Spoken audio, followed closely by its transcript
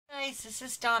guys, this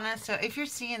is Donna. So if you're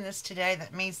seeing this today,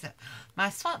 that means that my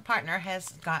swap partner has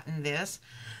gotten this.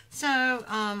 So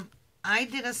I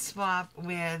did a swap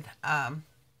with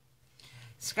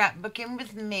Scrapbooking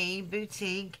with Me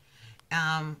Boutique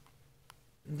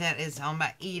that is owned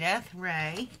by Edith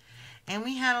Ray. And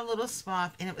we had a little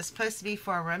swap, and it was supposed to be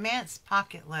for a romance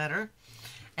pocket letter.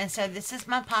 And so this is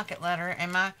my pocket letter,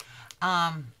 and my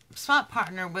swap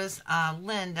partner was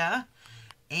Linda.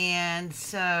 And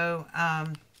so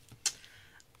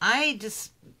I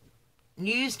just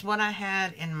used what I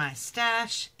had in my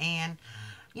stash, and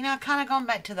you know, kind of going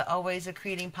back to the old ways of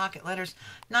creating pocket letters,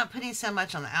 not putting so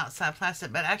much on the outside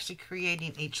plastic, but actually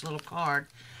creating each little card.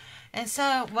 And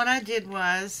so what I did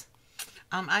was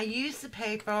I used the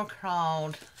paper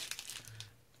called,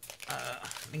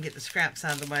 let me get the scraps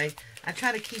out of the way. I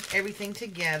try to keep everything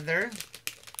together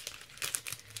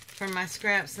for my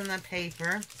scraps and the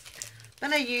paper.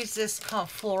 Then I use this called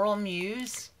Floral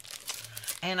Muse.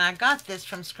 And I got this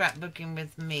from Scrapbooking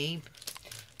with Me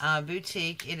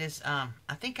Boutique. It is, I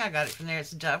think I got it from there.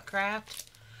 It's Dovecraft.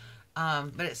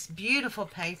 But it's beautiful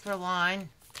paper line.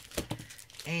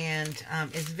 And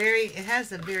it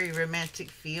has a very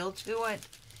romantic feel to it.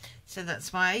 So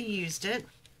that's why I used it.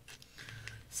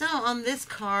 So on this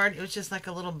card, it was just like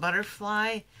a little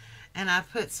butterfly. And I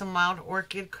put some Wild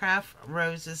Orchid Craft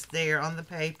roses there on the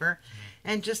paper.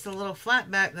 And just a little flat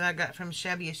back that I got from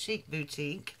Shabby Chic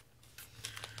Boutique.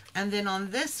 And then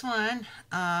on this one,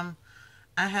 I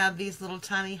have these little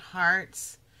tiny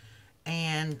hearts.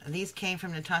 And these came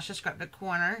from Natasha Scrapbook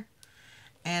Corner.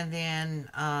 And then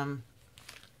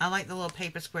I like the little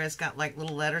paper square. It's got like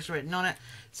little letters written on it.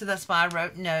 So that's why I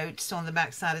wrote notes. So on the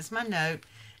back side is my note.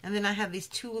 And then I have these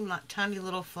two tiny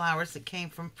little flowers that came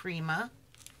from Prima.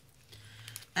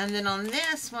 And then on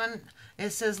this one, it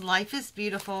says Life is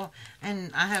Beautiful.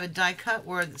 And I have a die cut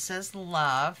word that says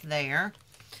love there.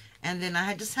 And then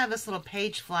I just have this little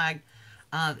page flag.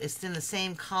 It's in the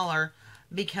same color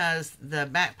because the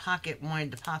back pocket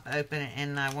wanted to pop open,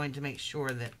 and I wanted to make sure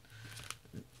that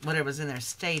whatever's in there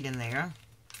stayed in there.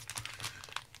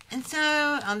 And so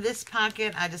on this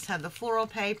pocket, I just have the floral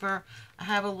paper. I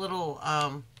have a little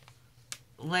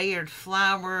layered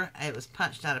flower. It was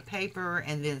punched out of paper,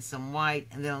 and then some white,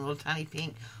 and then a little tiny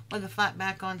pink with a flat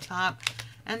back on top.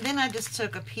 And then I just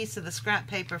took a piece of the scrap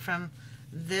paper from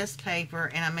this paper,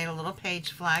 and I made a little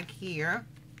page flag here.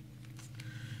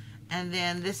 And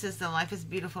then this is the Life is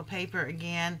Beautiful paper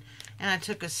again, and I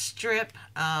took a strip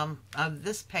of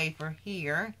this paper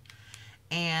here,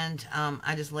 and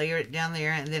I just layered it down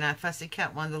there, and then I fussy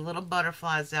cut one of the little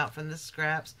butterflies out from the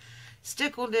scraps,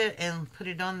 stickled it, and put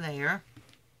it on there.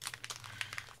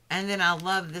 And then I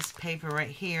love this paper right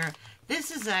here.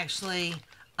 This is actually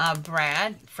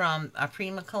Brad from a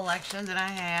Prima collection that I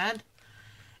had.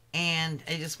 And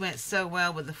it just went so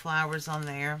well with the flowers on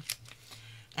there.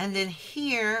 And then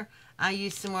here, I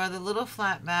used some more of the little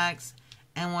flatbacks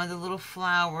and one of the little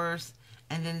flowers.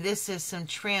 And then this is some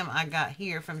trim I got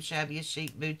here from Shabby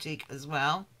Chic Boutique as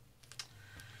well.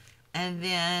 And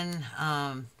then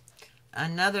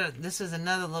this is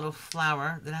another little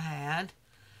flower that I had.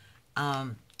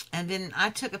 And then I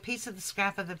took a piece of the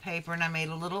scrap of the paper and I made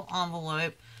a little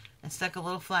envelope and stuck a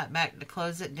little flat back to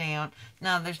close it down.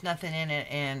 Now there's nothing in it,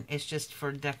 and it's just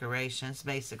for decorations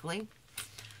basically.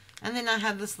 And then I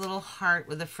have this little heart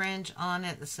with a fringe on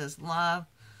it that says love,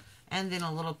 and then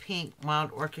a little pink Wild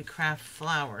Orchid Craft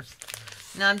flowers.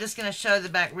 Now I'm just going to show the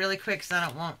back really quick because I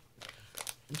don't want,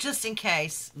 just in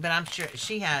case, but I'm sure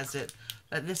she has it.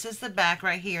 But this is the back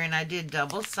right here, and I did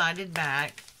double-sided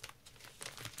back.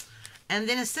 And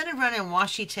then instead of running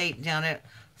washi tape down it,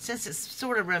 since it's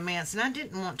sort of romance, and I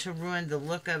didn't want to ruin the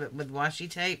look of it with washi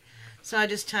tape, so I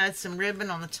just tied some ribbon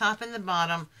on the top and the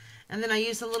bottom, and then I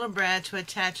used a little brad to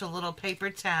attach a little paper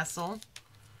tassel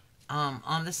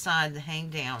on the side to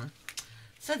hang down.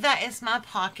 So that is my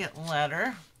pocket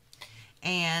letter,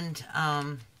 and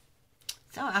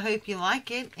so I hope you like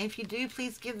it. If you do,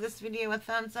 please give this video a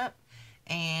thumbs up,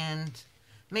 and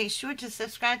make sure to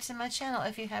subscribe to my channel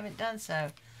if you haven't done so.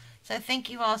 So thank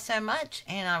you all so much,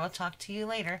 and I will talk to you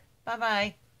later.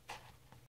 Bye-bye.